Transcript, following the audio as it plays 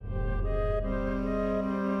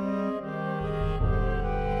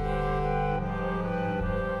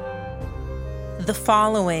The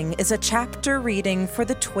following is a chapter reading for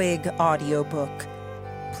the Twig audiobook.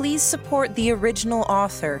 Please support the original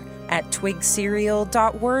author at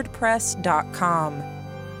twigserial.wordpress.com.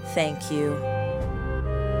 Thank you.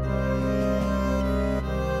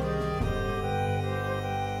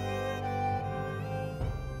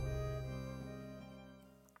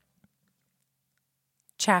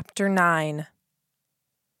 Chapter 9.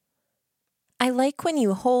 "I like when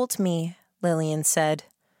you hold me," Lillian said,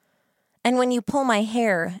 "and when you pull my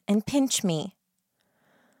hair and pinch me."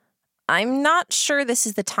 "I'm not sure this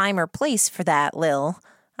is the time or place for that, Lil,"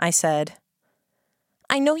 I said.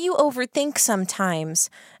 "I know you overthink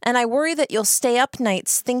sometimes, and I worry that you'll stay up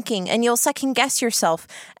nights thinking and you'll second-guess yourself,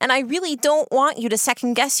 and I really don't want you to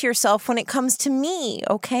second-guess yourself when it comes to me,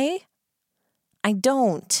 okay?" "I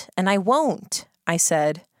don't, and I won't," I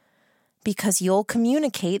said, "because you'll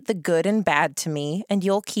communicate the good and bad to me, and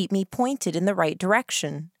you'll keep me pointed in the right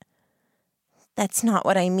direction." "That's not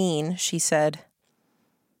what I mean," she said.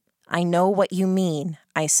 "I know what you mean,"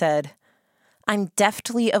 I said. "I'm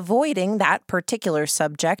deftly avoiding that particular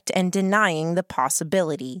subject and denying the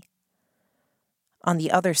possibility." On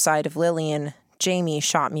the other side of Lillian, Jamie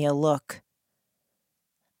shot me a look.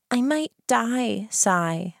 "I might die,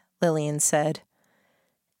 Sai," Lillian said.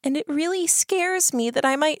 "And it really scares me that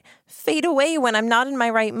I might fade away when I'm not in my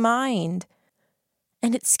right mind.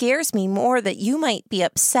 And it scares me more that you might be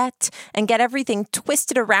upset and get everything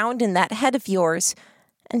twisted around in that head of yours.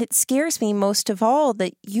 And it scares me most of all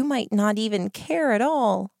that you might not even care at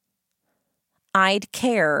all." "I'd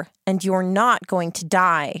care, and you're not going to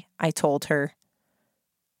die," I told her.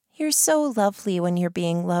 "You're so lovely when you're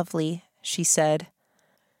being lovely," she said.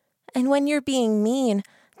 "And when you're being mean,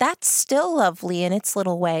 that's still lovely in its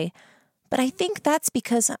little way, but I think that's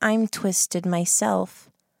because I'm twisted myself.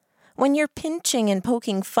 When you're pinching and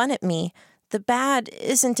poking fun at me, the bad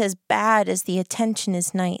isn't as bad as the attention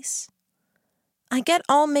is nice. I get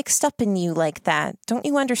all mixed up in you like that, don't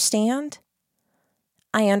you understand?"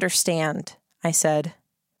 "I understand," I said.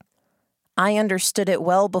 "I understood it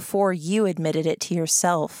well before you admitted it to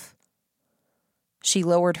yourself." She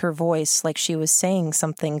lowered her voice like she was saying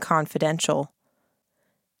something confidential.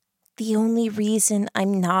 "The only reason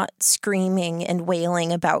I'm not screaming and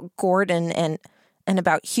wailing about Gordon and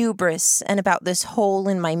about hubris and about this hole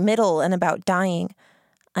in my middle and about dying,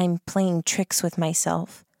 I'm playing tricks with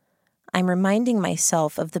myself. I'm reminding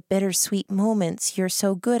myself of the bittersweet moments you're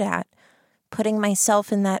so good at, putting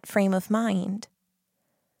myself in that frame of mind."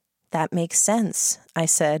 "That makes sense," I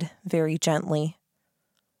said, very gently.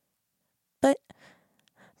 But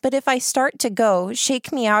if I start to go,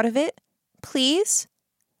 shake me out of it, please?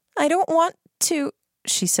 I don't want to,"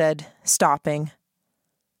 she said, stopping.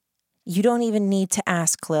 "You don't even need to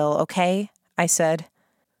ask, Lil, okay?" I said.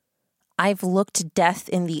 "I've looked death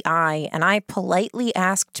in the eye, and I politely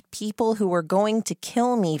asked people who were going to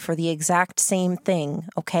kill me for the exact same thing,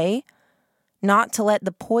 okay? Not to let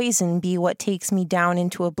the poison be what takes me down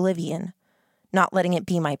into oblivion, not letting it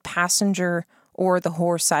be my passenger or the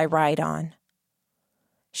horse I ride on."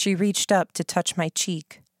 She reached up to touch my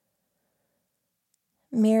cheek.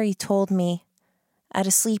 "Mary told me, at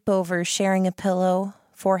a sleepover sharing a pillow,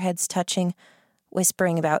 foreheads touching,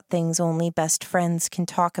 whispering about things only best friends can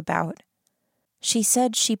talk about. She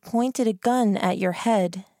said she pointed a gun at your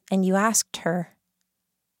head and you asked her.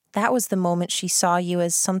 That was the moment she saw you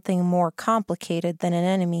as something more complicated than an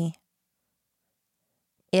enemy.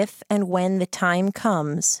 If and when the time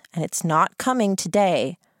comes, and it's not coming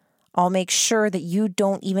today, I'll make sure that you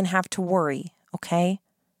don't even have to worry, okay?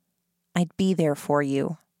 I'd be there for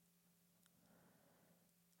you."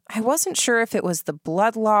 I wasn't sure if it was the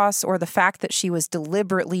blood loss or the fact that she was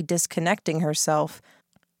deliberately disconnecting herself,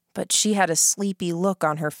 but she had a sleepy look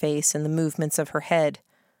on her face and the movements of her head.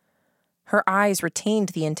 Her eyes retained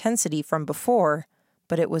the intensity from before,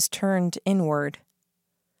 but it was turned inward.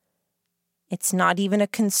 "It's not even a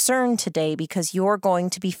concern today because you're going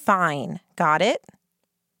to be fine. Got it?"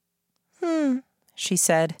 She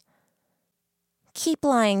said. "Keep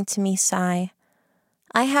lying to me, Sai.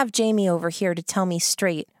 I have Jamie over here to tell me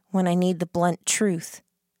straight when I need the blunt truth."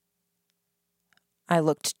 I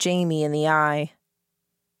looked Jamie in the eye.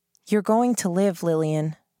 "You're going to live,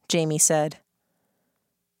 Lillian," Jamie said.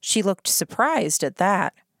 She looked surprised at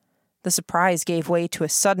that. The surprise gave way to a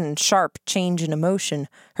sudden, sharp change in emotion,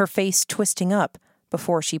 her face twisting up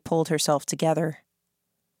before she pulled herself together.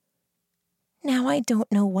 "Now I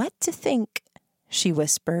don't know what to think," she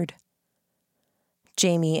whispered.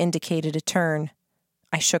 Jamie indicated a turn.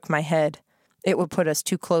 I shook my head. It would put us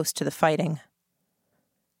too close to the fighting.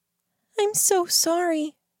 "I'm so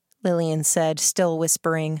sorry," Lillian said, still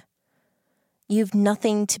whispering. You've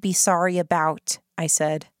nothing to be sorry about, I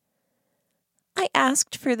said. I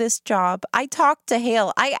asked for this job. I talked to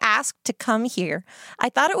Hale. I asked to come here. I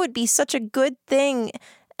thought it would be such a good thing,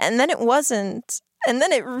 and then it wasn't. And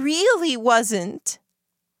then it really wasn't.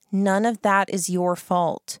 None of that is your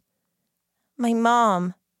fault. My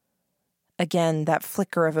mom. Again, that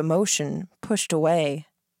flicker of emotion pushed away.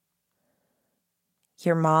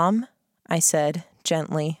 Your mom? I said,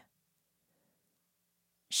 gently.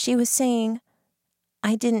 She was saying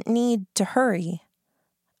I didn't need to hurry.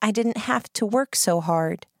 I didn't have to work so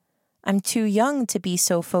hard. I'm too young to be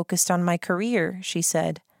so focused on my career, she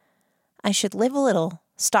said. I should live a little,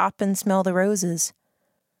 stop and smell the roses.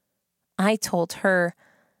 I told her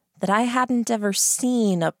that I hadn't ever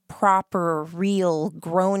seen a proper, real,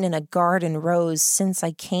 grown-in-a-garden rose since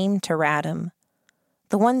I came to Radham.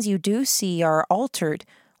 The ones you do see are altered,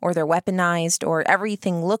 or they're weaponized, or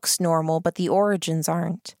everything looks normal, but the origins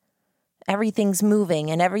aren't. Everything's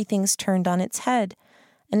moving, and everything's turned on its head.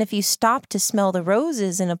 And if you stop to smell the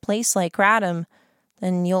roses in a place like Radham,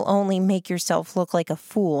 then you'll only make yourself look like a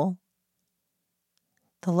fool.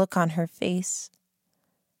 The look on her face.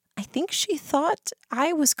 I think she thought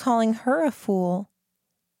I was calling her a fool.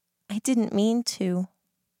 I didn't mean to.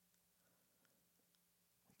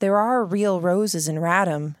 There are real roses in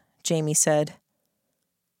Radham, Jamie said.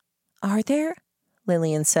 Are there?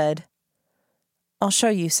 Lillian said. I'll show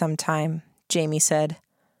you sometime, Jamie said.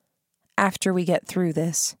 After we get through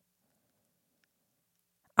this.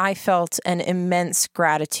 I felt an immense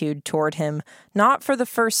gratitude toward him, not for the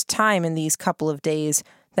first time in these couple of days,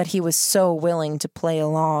 that he was so willing to play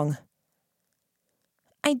along.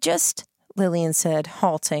 Lillian said,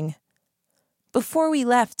 halting. Before we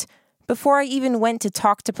left, before I even went to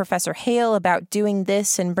talk to Professor Hale about doing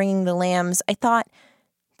this and bringing the lambs, I thought,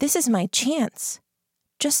 this is my chance.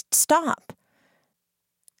 Just stop.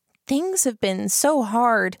 Things have been so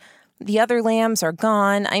hard. The other lambs are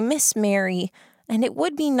gone. I miss Mary, and it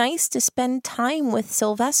would be nice to spend time with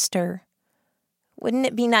Sylvester. Wouldn't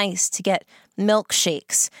it be nice to get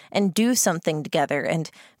milkshakes and do something together and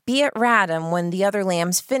be at Radham when the other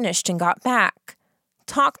lambs finished and got back?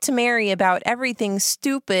 Talk to Mary about everything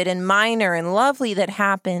stupid and minor and lovely that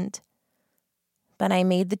happened. But I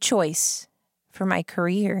made the choice for my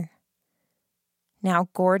career. Now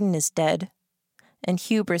Gordon is dead, and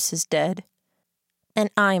Hubris is dead,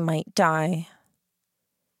 and I might die.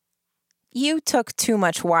 You took too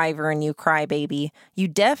much Wyvern, you crybaby. You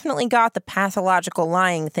definitely got the pathological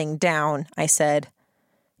lying thing down, I said.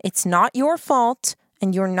 It's not your fault,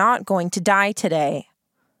 and you're not going to die today.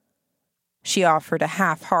 She offered a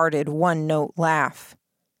half-hearted, one-note laugh.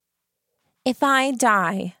 If I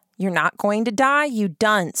die, you're not going to die, you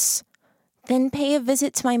dunce. Then pay a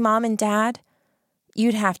visit to my mom and dad.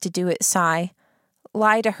 You'd have to do it, Cy.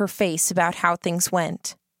 Lie to her face about how things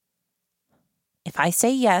went. If I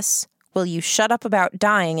say yes, will you shut up about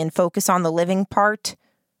dying and focus on the living part?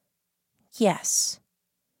 Yes.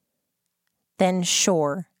 Then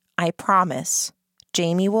sure, I promise.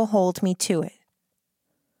 Jamie will hold me to it.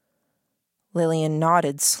 Lillian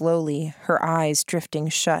nodded slowly, her eyes drifting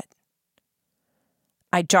shut.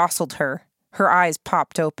 I jostled her. Her eyes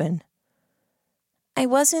popped open. I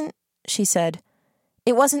wasn't, she said.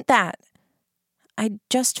 It wasn't that. I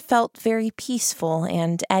just felt very peaceful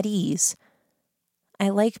and at ease. I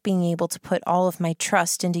like being able to put all of my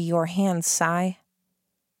trust into your hands, Cy.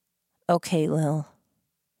 Okay, Lil.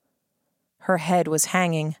 Her head was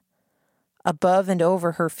hanging. Above and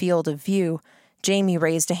over her field of view, Jamie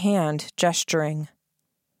raised a hand, gesturing.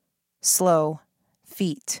 Slow,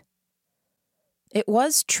 feet. It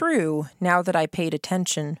was true, now that I paid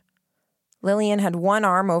attention. Lillian had one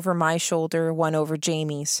arm over my shoulder, one over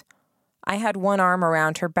Jamie's. I had one arm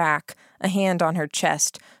around her back, a hand on her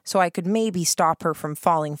chest, so I could maybe stop her from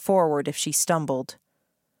falling forward if she stumbled.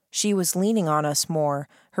 She was leaning on us more,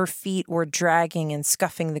 her feet were dragging and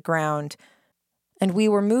scuffing the ground, and we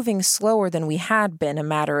were moving slower than we had been a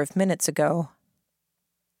matter of minutes ago.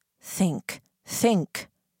 Think.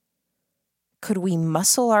 Could we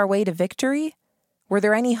muscle our way to victory? Were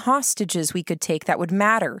there any hostages we could take that would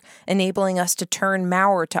matter, enabling us to turn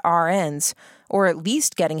Mauer to our ends, or at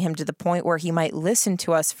least getting him to the point where he might listen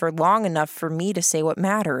to us for long enough for me to say what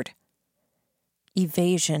mattered?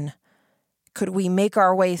 Evasion. Could we make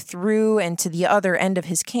our way through and to the other end of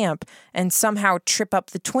his camp and somehow trip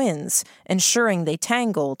up the twins, ensuring they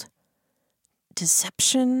tangled?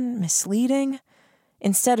 Deception? Misleading?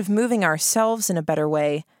 Instead of moving ourselves in a better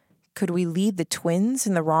way, could we lead the twins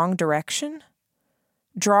in the wrong direction?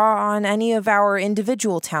 Draw on any of our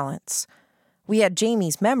individual talents. We had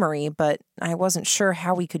Jamie's memory, but I wasn't sure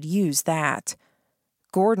how we could use that.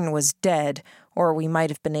 Gordon was dead, or we might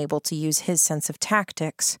have been able to use his sense of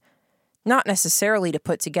tactics. Not necessarily to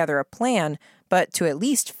put together a plan, but to at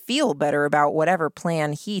least feel better about whatever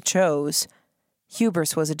plan he chose.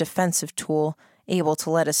 Hubris was a defensive tool, able to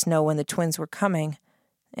let us know when the twins were coming,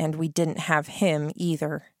 and we didn't have him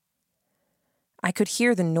either. I could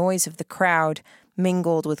hear the noise of the crowd,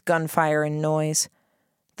 mingled with gunfire and noise.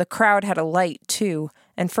 The crowd had a light, too,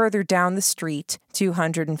 and further down the street,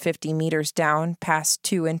 250 meters down, past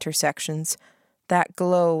 2 intersections, that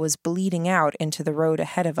glow was bleeding out into the road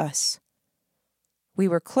ahead of us. We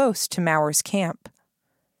were close to Maur's camp.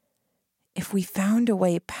 If we found a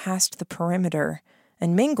way past the perimeter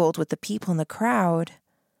and mingled with the people in the crowd...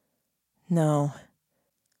 No.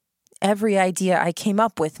 Every idea I came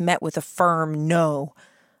up with met with a firm no.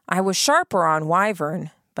 I was sharper on Wyvern,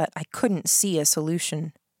 but I couldn't see a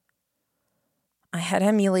solution. I had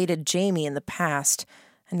emulated Jamie in the past,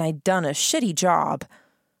 and I'd done a shitty job.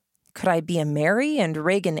 Could I be a Mary and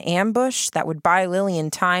rig an ambush that would buy Lillian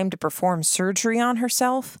time to perform surgery on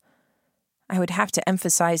herself? I would have to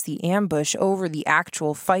emphasize the ambush over the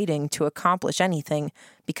actual fighting to accomplish anything,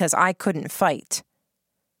 because I couldn't fight.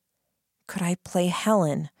 Could I play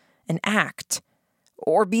Helen, and act,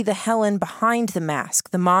 or be the Helen behind the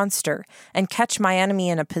mask, the monster, and catch my enemy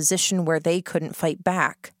in a position where they couldn't fight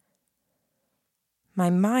back? My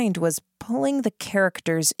mind was pulling the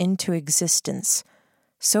characters into existence,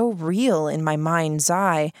 so real in my mind's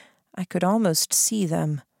eye, I could almost see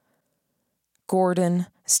them. Gordon,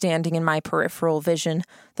 standing in my peripheral vision,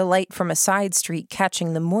 the light from a side street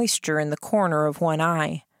catching the moisture in the corner of one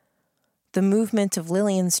eye. The movement of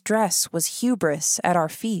Lillian's dress was Hubris at our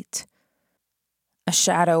feet. A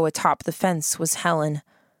shadow atop the fence was Helen.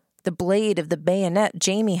 The blade of the bayonet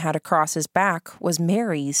Jamie had across his back was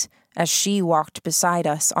Mary's, as she walked beside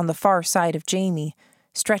us on the far side of Jamie,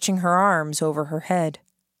 stretching her arms over her head.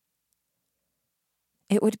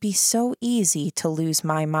 It would be so easy to lose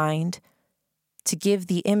my mind, to give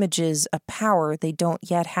the images a power they don't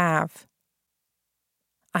yet have.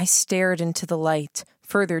 I stared into the light,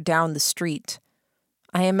 further down the street.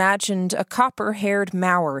 I imagined a copper-haired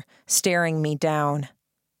Maur staring me down,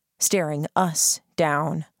 staring us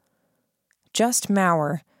down. Just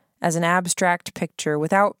Maur, as an abstract picture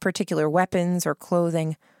without particular weapons or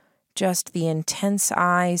clothing, just the intense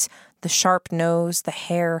eyes, the sharp nose, the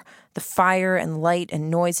hair, the fire and light and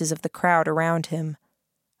noises of the crowd around him.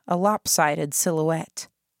 A lopsided silhouette.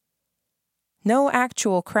 No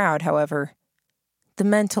actual crowd, however. The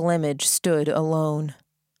mental image stood alone.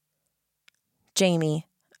 "Jamie,"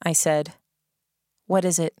 I said. "What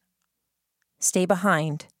is it?" "Stay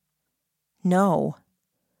behind." "No.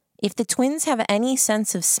 If the twins have any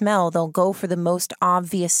sense of smell, they'll go for the most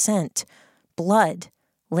obvious scent. Blood.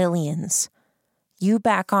 Lillian's. You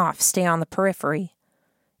back off, stay on the periphery.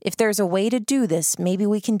 If there's a way to do this, maybe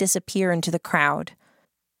we can disappear into the crowd.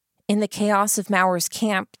 In the chaos of Maur's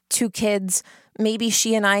camp, 2 kids, maybe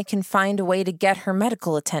she and I can find a way to get her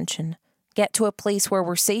medical attention, get to a place where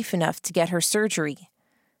we're safe enough to get her surgery.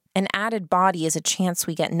 An added body is a chance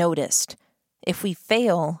we get noticed. If we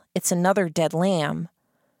fail, it's another dead lamb.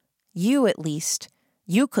 You, at least,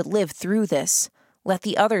 you could live through this. Let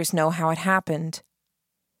the others know how it happened."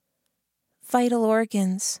 "Vital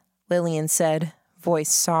organs," Lillian said,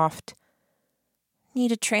 voice soft.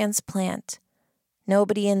 "Need a transplant.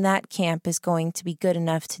 Nobody in that camp is going to be good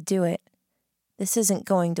enough to do it. This isn't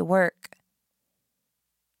going to work."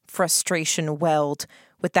 Frustration welled,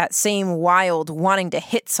 with that same wild, wanting to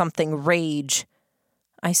hit something rage.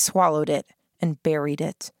 I swallowed it and buried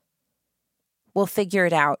it. "We'll figure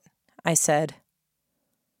it out," I said.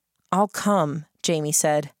 "I'll come," Jamie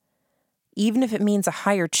said. "Even if it means a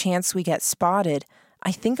higher chance we get spotted,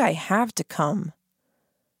 I think I have to come."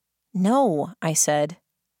 "No," I said.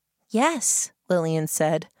 "Yes," Lillian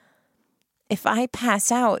said. "If I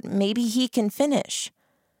pass out, maybe he can finish.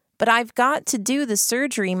 But I've got to do the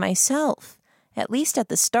surgery myself, at least at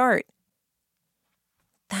the start."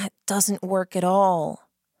 "That doesn't work at all."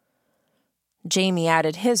 Jamie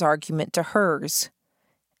added his argument to hers.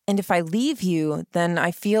 "And if I leave you, then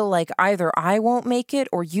I feel like either I won't make it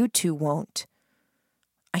or you two won't."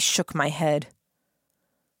 I shook my head.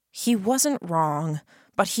 He wasn't wrong,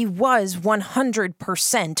 but he was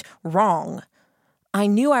 100% wrong. I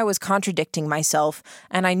knew I was contradicting myself,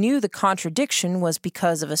 and I knew the contradiction was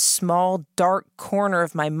because of a small, dark corner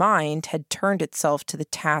of my mind had turned itself to the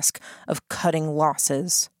task of cutting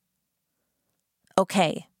losses.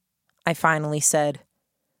 "Okay," I finally said.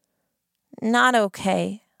 "Not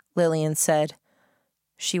okay," Lillian said.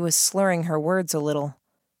 She was slurring her words a little.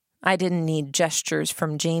 I didn't need gestures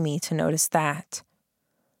from Jamie to notice that.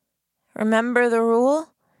 Remember the rule?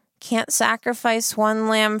 Can't sacrifice one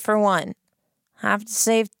lamb for one. Have to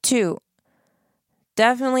save two.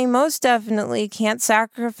 Most definitely can't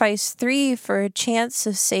sacrifice 3 for a chance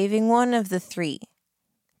of saving one of the 3.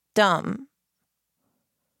 Dumb.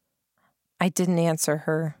 I didn't answer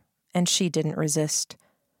her, and she didn't resist.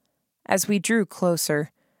 As we drew closer,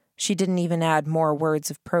 she didn't even add more words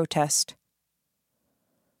of protest.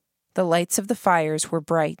 The lights of the fires were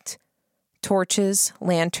bright. Torches,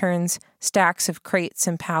 lanterns, stacks of crates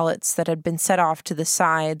and pallets that had been set off to the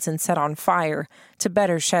sides and set on fire to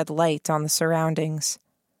better shed light on the surroundings.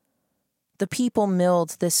 The people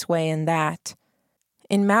milled this way and that.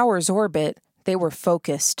 In Maur's orbit, they were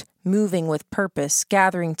focused, moving with purpose,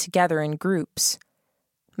 gathering together in groups.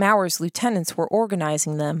 Maur's lieutenants were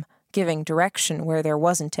organizing them, giving direction where there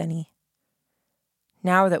wasn't any.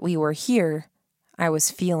 Now that we were here, I was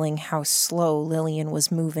feeling how slow Lillian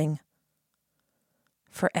was moving.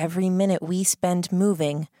 For every minute we spend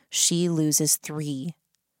moving, she loses 3.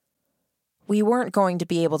 We weren't going to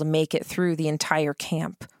be able to make it through the entire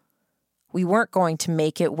camp. We weren't going to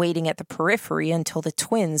make it waiting at the periphery until the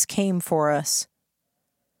twins came for us.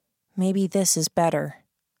 Maybe this is better.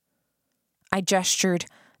 I gestured,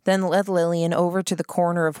 then led Lillian over to the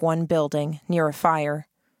corner of one building, near a fire.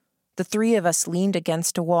 The 3 of us leaned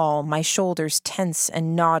against a wall, my shoulders tense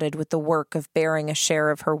and knotted with the work of bearing a share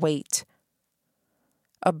of her weight.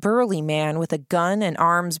 A burly man with a gun and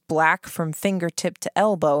arms black from fingertip to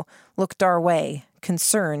elbow looked our way,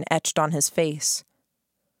 concern etched on his face.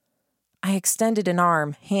 I extended an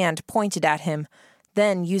arm, hand pointed at him,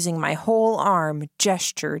 then, using my whole arm,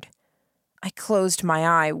 gestured. I closed my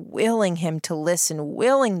eye, willing him to listen,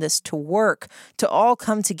 willing this to work, to all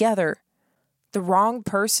come together. The wrong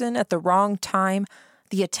person at the wrong time,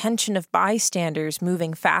 the attention of bystanders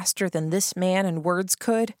moving faster than this man and words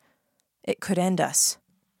could, it could end us.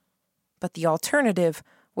 But the alternative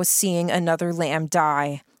was seeing another lamb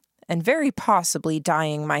die, and very possibly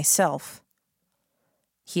dying myself.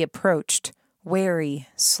 He approached, wary,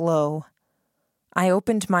 slow. I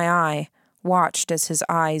opened my eye, watched as his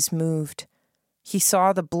eyes moved. He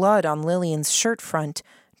saw the blood on Lillian's shirt front,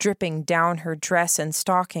 dripping down her dress and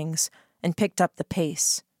stockings, and picked up the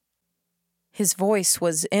pace. His voice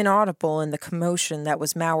was inaudible in the commotion that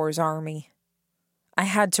was Maur's army. I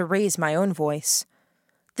had to raise my own voice.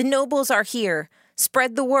 "The nobles are here.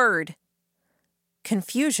 Spread the word."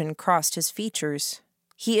 Confusion crossed his features.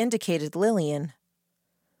 He indicated Lillian.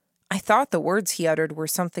 I thought the words he uttered were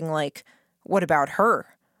something like, "What about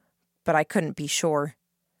her?" But I couldn't be sure.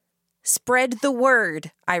 "Spread the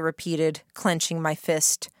word," I repeated, clenching my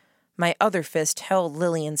fist. My other fist held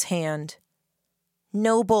Lillian's hand.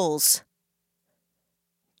 "Nobles."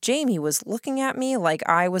 Jamie was looking at me like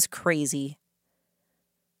I was crazy.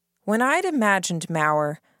 When I'd imagined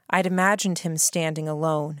Maur, I'd imagined him standing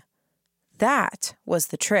alone. That was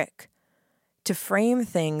the trick. To frame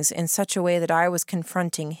things in such a way that I was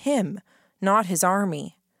confronting him, not his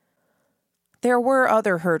army. There were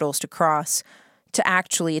other hurdles to cross. To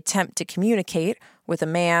actually attempt to communicate with a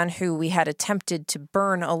man who we had attempted to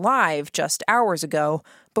burn alive just hours ago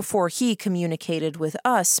before he communicated with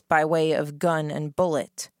us by way of gun and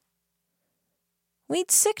bullet.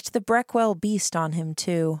 We'd sicked the Breckwell beast on him,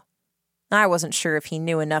 too. I wasn't sure if he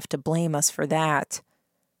knew enough to blame us for that.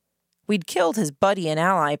 We'd killed his buddy and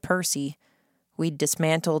ally, Percy. We'd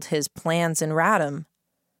dismantled his plans in Radham.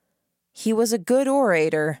 He was a good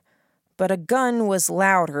orator, but a gun was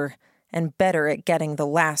louder and better at getting the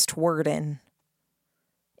last word in.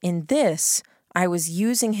 In this, I was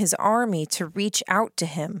using his army to reach out to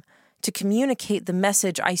him, to communicate the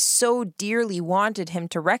message I so dearly wanted him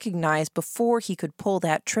to recognize before he could pull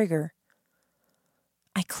that trigger.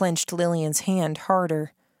 I clenched Lillian's hand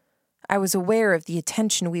harder. I was aware of the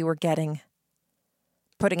attention we were getting.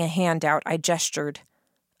 Putting a hand out, I gestured.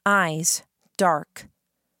 Eyes, dark.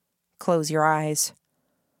 Close your eyes.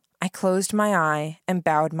 I closed my eye and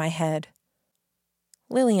bowed my head.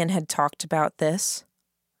 Lillian had talked about this,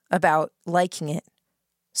 about liking it,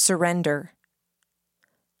 surrender.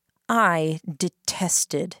 I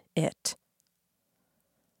detested it.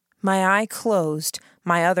 My eye closed,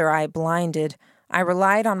 my other eye blinded. I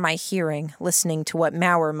relied on my hearing, listening to what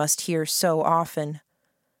Maur must hear so often.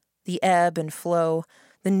 The ebb and flow,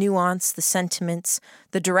 the nuance, the sentiments,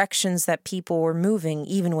 the directions that people were moving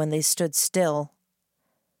even when they stood still.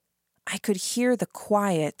 I could hear the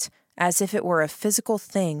quiet as if it were a physical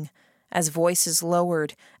thing, as voices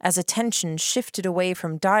lowered, as attention shifted away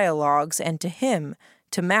from dialogues and to him,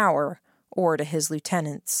 to Maur, or to his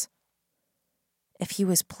lieutenants. If he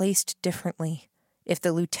was placed differently, if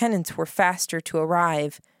the lieutenants were faster to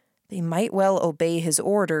arrive, They might well obey his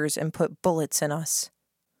orders and put bullets in us.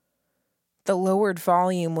 The lowered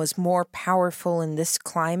volume was more powerful in this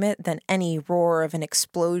climate than any roar of an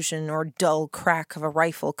explosion or dull crack of a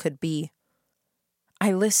rifle could be.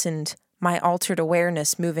 I listened, my altered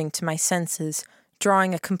awareness moving to my senses,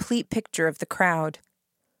 drawing a complete picture of the crowd.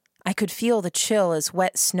 I could feel the chill as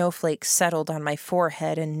wet snowflakes settled on my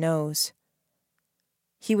forehead and nose.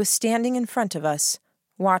 He was standing in front of us,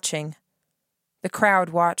 watching. The crowd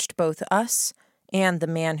watched both us and the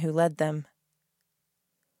man who led them.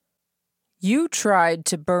 "You tried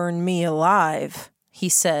to burn me alive," he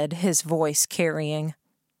said, his voice carrying.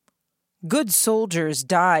 "Good soldiers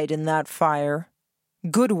died in that fire.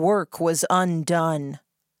 Good work was undone."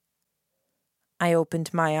 I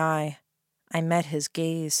opened my eye. I met his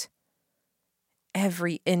gaze.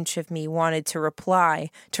 Every inch of me wanted to reply,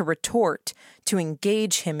 to retort, to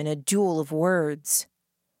engage him in a duel of words.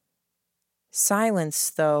 Silence,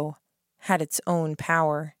 though, had its own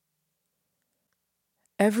power.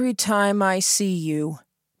 "Every time I see you,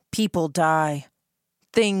 people die.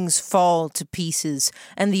 Things fall to pieces,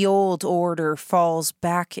 and the old order falls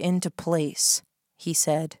back into place," he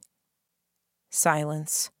said.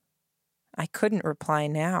 Silence. I couldn't reply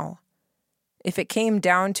now. If it came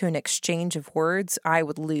down to an exchange of words, I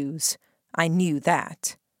would lose. I knew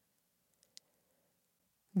that.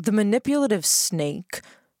 "The manipulative snake,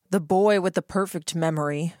 the boy with the perfect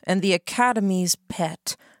memory, and the Academy's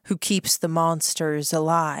pet who keeps the monsters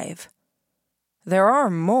alive. There are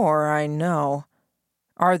more, I know.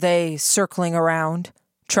 Are they circling around,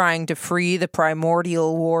 trying to free the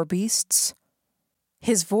primordial war beasts?"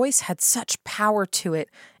 His voice had such power to it.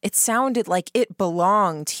 It sounded like it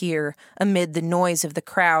belonged here, amid the noise of the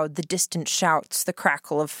crowd, the distant shouts, the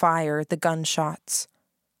crackle of fire, the gunshots.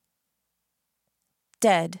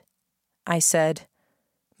 "Dead," I said.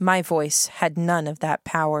 My voice had none of that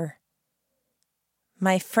power.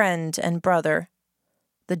 "My friend and brother,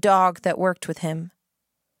 the dog that worked with him.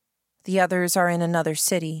 The others are in another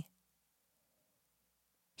city."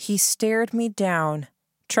 He stared me down,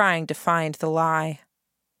 trying to find the lie.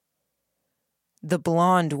 "The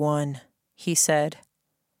blonde one," he said.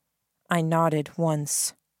 I nodded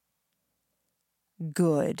once.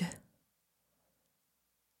 "Good."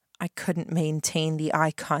 I couldn't maintain the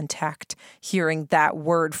eye contact, hearing that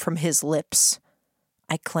word from his lips.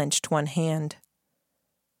 I clenched one hand.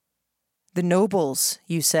 "The nobles,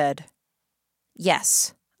 you said?"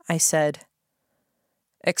 "Yes," I said.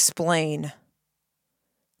 "Explain."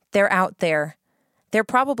 "They're out there. They're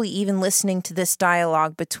probably even listening to this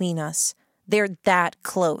dialogue between us. They're that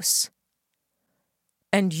close."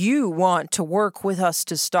 "And you want to work with us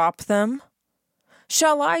to stop them?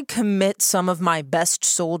 Shall I commit some of my best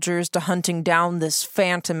soldiers to hunting down this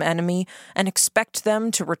phantom enemy and expect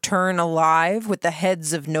them to return alive with the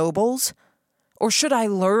heads of nobles? Or should I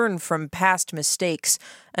learn from past mistakes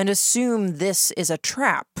and assume this is a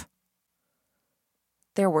trap?"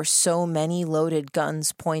 There were so many loaded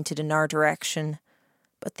guns pointed in our direction,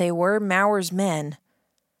 but they were Maur's men.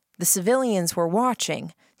 The civilians were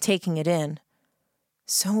watching, taking it in.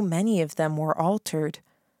 So many of them were altered.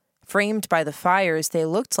 Framed by the fires, they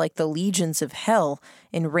looked like the legions of hell,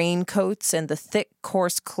 in raincoats and the thick,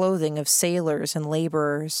 coarse clothing of sailors and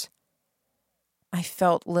laborers. I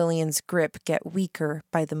felt Lillian's grip get weaker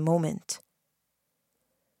by the moment.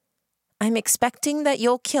 "I'm expecting that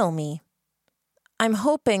you'll kill me. I'm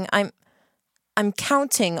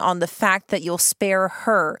counting on the fact that you'll spare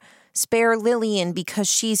her, spare Lillian because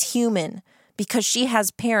she's human, because she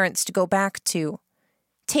has parents to go back to.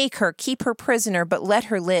 Take her, keep her prisoner, but let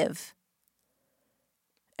her live."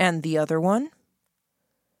 "And the other one?"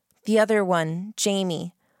 "The other one,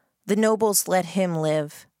 Jamie. The nobles let him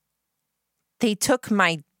live. They took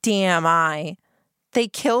my damn eye. They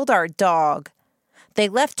killed our dog. They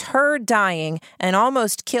left her dying and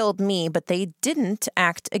almost killed me, but they didn't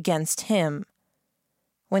act against him.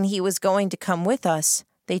 When he was going to come with us,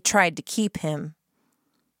 they tried to keep him.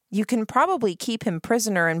 You can probably keep him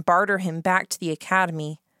prisoner and barter him back to the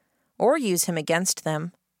Academy, or use him against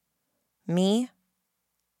them. Me?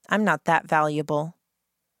 I'm not that valuable."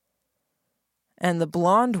 "And the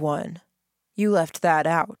blonde one? You left that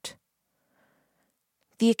out."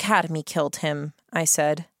 "The Academy killed him," I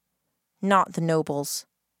said. "Not the nobles.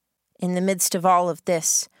 In the midst of all of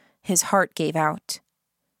this, his heart gave out."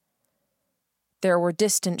 There were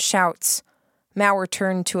distant shouts. Maur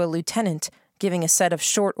turned to a lieutenant, giving a set of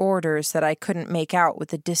short orders that I couldn't make out with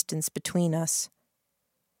the distance between us.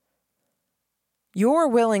 "You're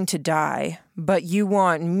willing to die, but you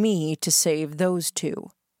want me to save those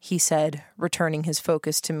two," he said, returning his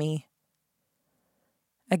focus to me.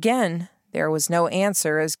 Again, There was no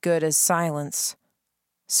answer as good as silence.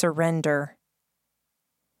 Surrender.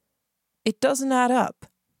 "It doesn't add up,"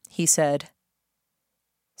 he said.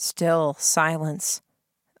 Still silence.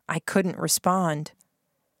 I couldn't respond.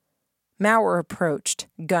 Mauer approached,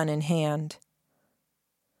 gun in hand.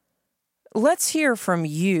 "Let's hear from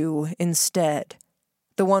you instead.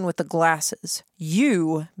 The one with the glasses.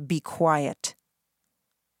 You be quiet."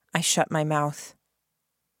 I shut my mouth.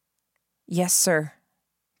 "Yes, sir,"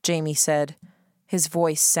 Jamie said. His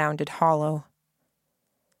voice sounded hollow.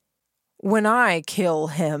 "When I kill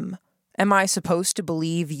him, am I supposed to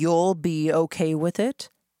believe you'll be okay with it?"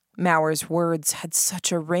 Mauer's words had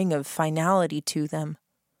such a ring of finality to them.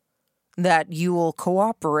 "That you'll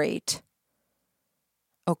cooperate?"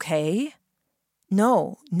 "Okay?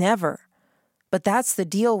 No, never. But that's the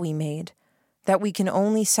deal we made, that we can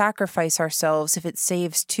only sacrifice ourselves if it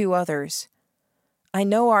saves 2 others. I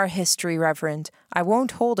know our history, Reverend. I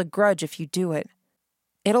won't hold a grudge if you do it.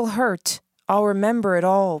 It'll hurt. I'll remember it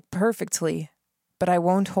all perfectly, but I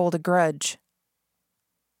won't hold a grudge."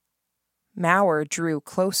 Mauer drew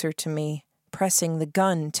closer to me, pressing the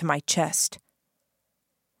gun to my chest.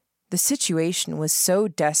 The situation was so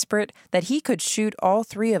desperate that he could shoot all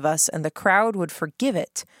 3 of us and the crowd would forgive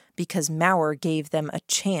it because Mauer gave them a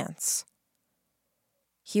chance.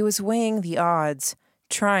 He was weighing the odds,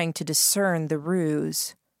 trying to discern the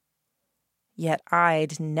ruse. Yet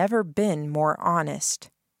I'd never been more honest.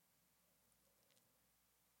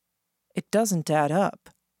 "It doesn't add up,"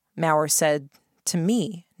 Mauer said, to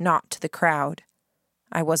me, not to the crowd.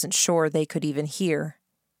 I wasn't sure they could even hear.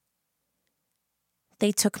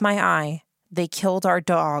 "They took my eye. They killed our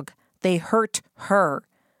dog. They hurt her.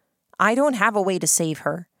 I don't have a way to save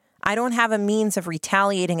her. I don't have a means of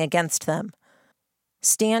retaliating against them.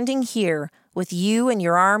 Standing here with you and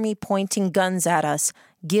your army pointing guns at us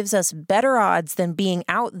gives us better odds than being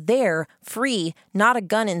out there, free, not a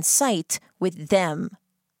gun in sight, with them.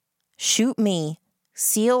 Shoot me.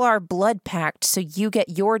 Seal our blood pact so you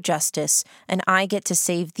get your justice and I get to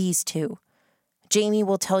save these 2. Jamie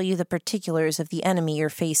will tell you the particulars of the enemy you're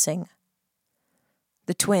facing."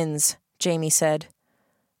 "The twins," Jamie said.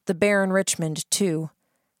 "The Baron Richmond, too.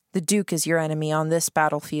 The Duke is your enemy on this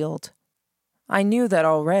battlefield." "I knew that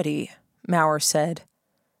already," Mauer said.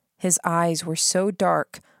 His eyes were so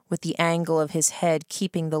dark, with the angle of his head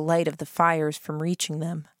keeping the light of the fires from reaching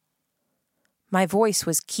them. My voice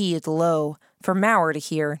was keyed low, for Mauer to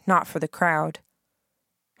hear, not for the crowd.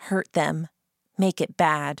 "Hurt them. Make it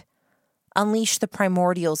bad. Unleash the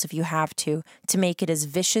primordials if you have to make it as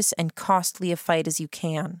vicious and costly a fight as you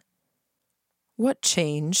can." "What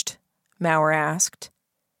changed?" Mauer asked.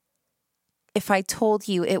 "If I told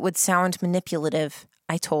you it would sound manipulative,"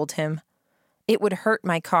 I told him. "It would hurt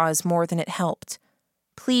my cause more than it helped.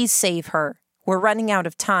 Please save her. We're running out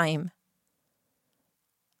of time."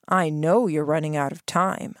 "I know you're running out of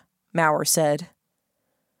time," Mauer said.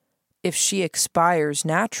 "If she expires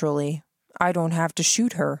naturally, I don't have to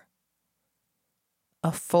shoot her."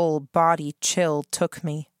 A full body chill took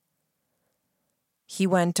me. He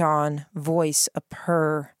went on, voice a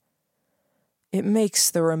purr. "It makes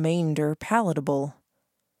the remainder palatable.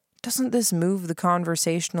 Doesn't this move the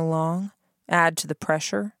conversation along, add to the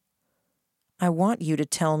pressure? I want you to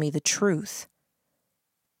tell me the truth.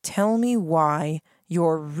 Tell me why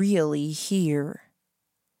you're really here."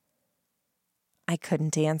 I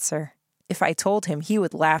couldn't answer. If I told him, he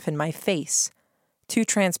would laugh in my face. Too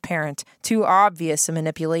transparent, too obvious a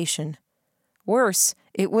manipulation. Worse,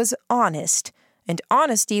 it was honest, and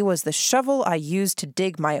honesty was the shovel I used to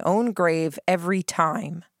dig my own grave every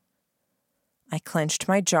time. I clenched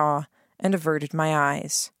my jaw and averted my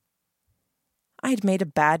eyes. I'd made a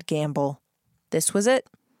bad gamble. This was it.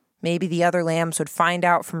 Maybe the other lambs would find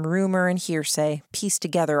out from rumor and hearsay, piece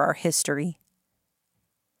together our history.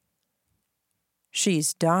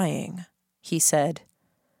 "She's dying," he said.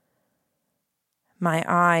 My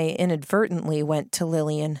eye inadvertently went to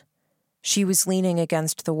Lillian. She was leaning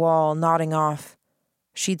against the wall, nodding off.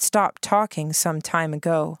 She'd stopped talking some time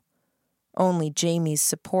ago. Only Jamie's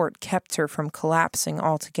support kept her from collapsing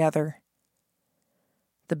altogether.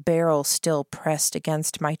 The barrel still pressed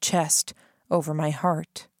against my chest, over my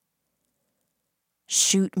heart.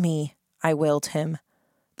 "Shoot me," I wailed him.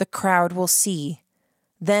 "The crowd will see.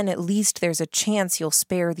 Then at least there's a chance you'll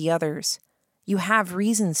spare the others. You have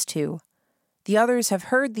reasons to. The others have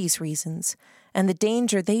heard these reasons, and the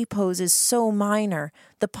danger they pose is so minor,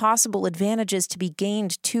 the possible advantages to be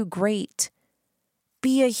gained too great.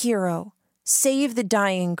 Be a hero. Save the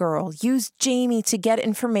dying girl. Use Jamie to get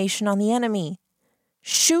information on the enemy.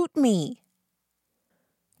 Shoot me."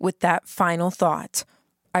 With that final thought,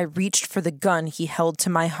 I reached for the gun he held to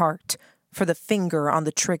my heart, for the finger on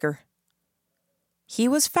the trigger. He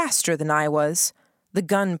was faster than I was. The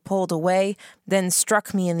gun pulled away, then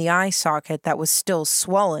struck me in the eye socket that was still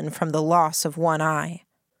swollen from the loss of one eye.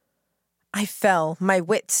 I fell, my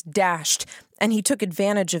wits dashed, and he took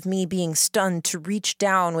advantage of me being stunned to reach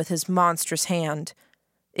down with his monstrous hand.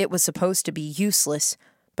 It was supposed to be useless,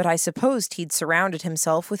 but I supposed he'd surrounded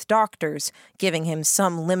himself with doctors, giving him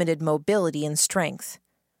some limited mobility and strength.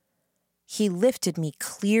 He lifted me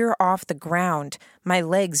clear off the ground, my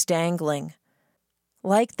legs dangling.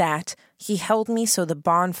 Like that, he held me so the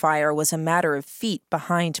bonfire was a matter of feet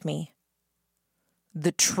behind me.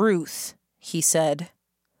 "The truth," he said.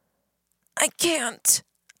 "I can't,"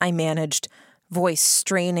 I managed, voice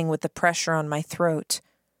straining with the pressure on my throat.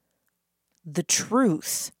 "The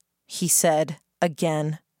truth," he said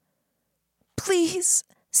again. "Please,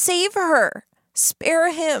 save her.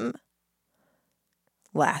 Spare him."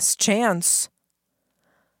 "Last chance."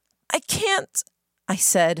 "I can't," I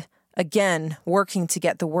said, again, working to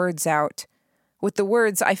get the words out. With the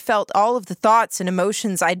words, I felt all of the thoughts and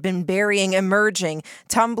emotions I'd been burying emerging,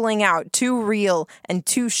 tumbling out, too real and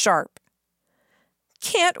too sharp.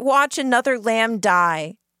 "Can't watch another lamb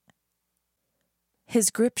die." His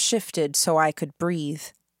grip shifted so I could breathe.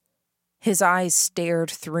 His eyes stared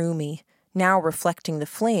through me, now reflecting the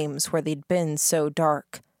flames where they'd been so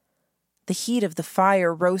dark. The heat of the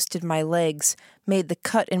fire roasted my legs, made the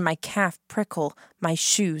cut in my calf prickle, my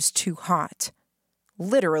shoes too hot.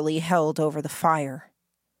 Literally held over the fire.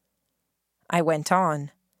 I went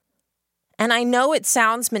on. "And I know it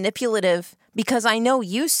sounds manipulative, because I know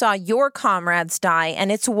you saw your comrades die,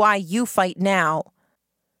 and it's why you fight now.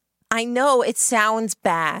 I know it sounds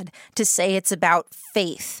bad to say it's about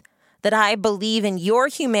faith, that I believe in your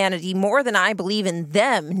humanity more than I believe in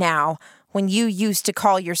them now, when you used to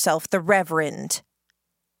call yourself the Reverend."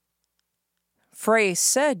 "Frey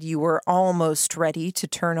said you were almost ready to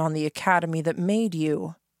turn on the academy that made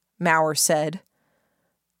you," Mauer said.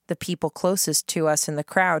 The people closest to us in the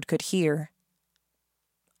crowd could hear.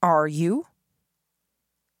 "Are you?"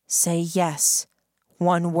 "Say yes.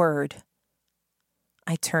 One word."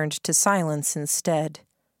 I turned to silence instead.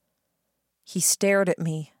 He stared at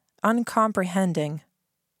me, uncomprehending.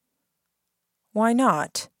 "Why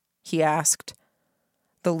not?" he asked.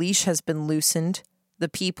 "The leash has been loosened. The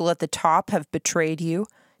people at the top have betrayed you,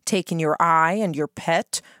 taken your eye and your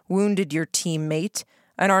pet, wounded your teammate,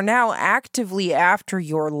 and are now actively after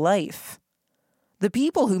your life. The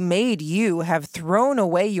people who made you have thrown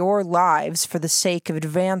away your lives for the sake of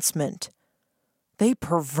advancement. They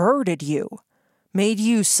perverted you, made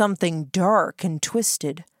you something dark and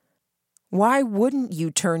twisted. Why wouldn't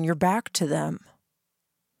you turn your back to them?"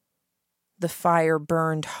 The fire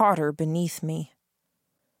burned hotter beneath me.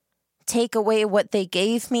 "Take away what they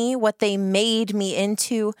gave me, what they made me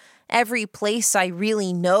into, every place I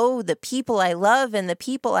really know, the people I love and the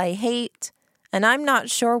people I hate, and I'm not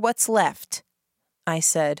sure what's left," I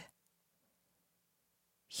said.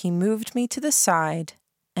 He moved me to the side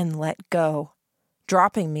and let go,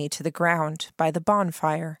 dropping me to the ground by the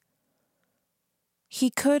bonfire. He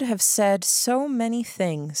could have said so many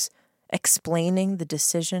things, explaining the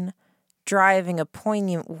decision, driving a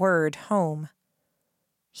poignant word home.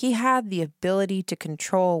 He had the ability to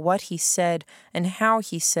control what he said and how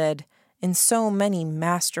he said in so many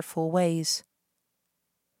masterful ways.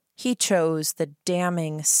 He chose the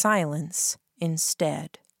damning silence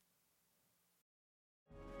instead.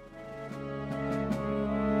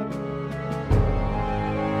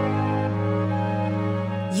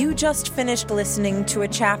 You just finished listening to a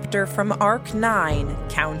chapter from Arc 9,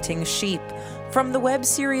 Counting Sheep, from the web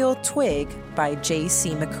serial Twig by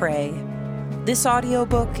J.C. McCrae. This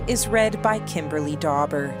audiobook is read by Kimberly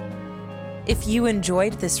Dauber. If you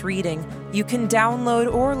enjoyed this reading, you can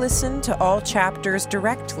download or listen to all chapters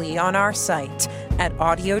directly on our site at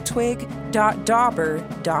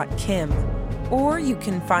audiotwig.dauber.kim, or you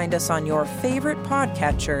can find us on your favorite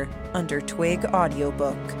podcatcher under Twig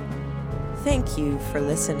Audiobook. Thank you for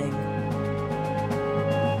listening.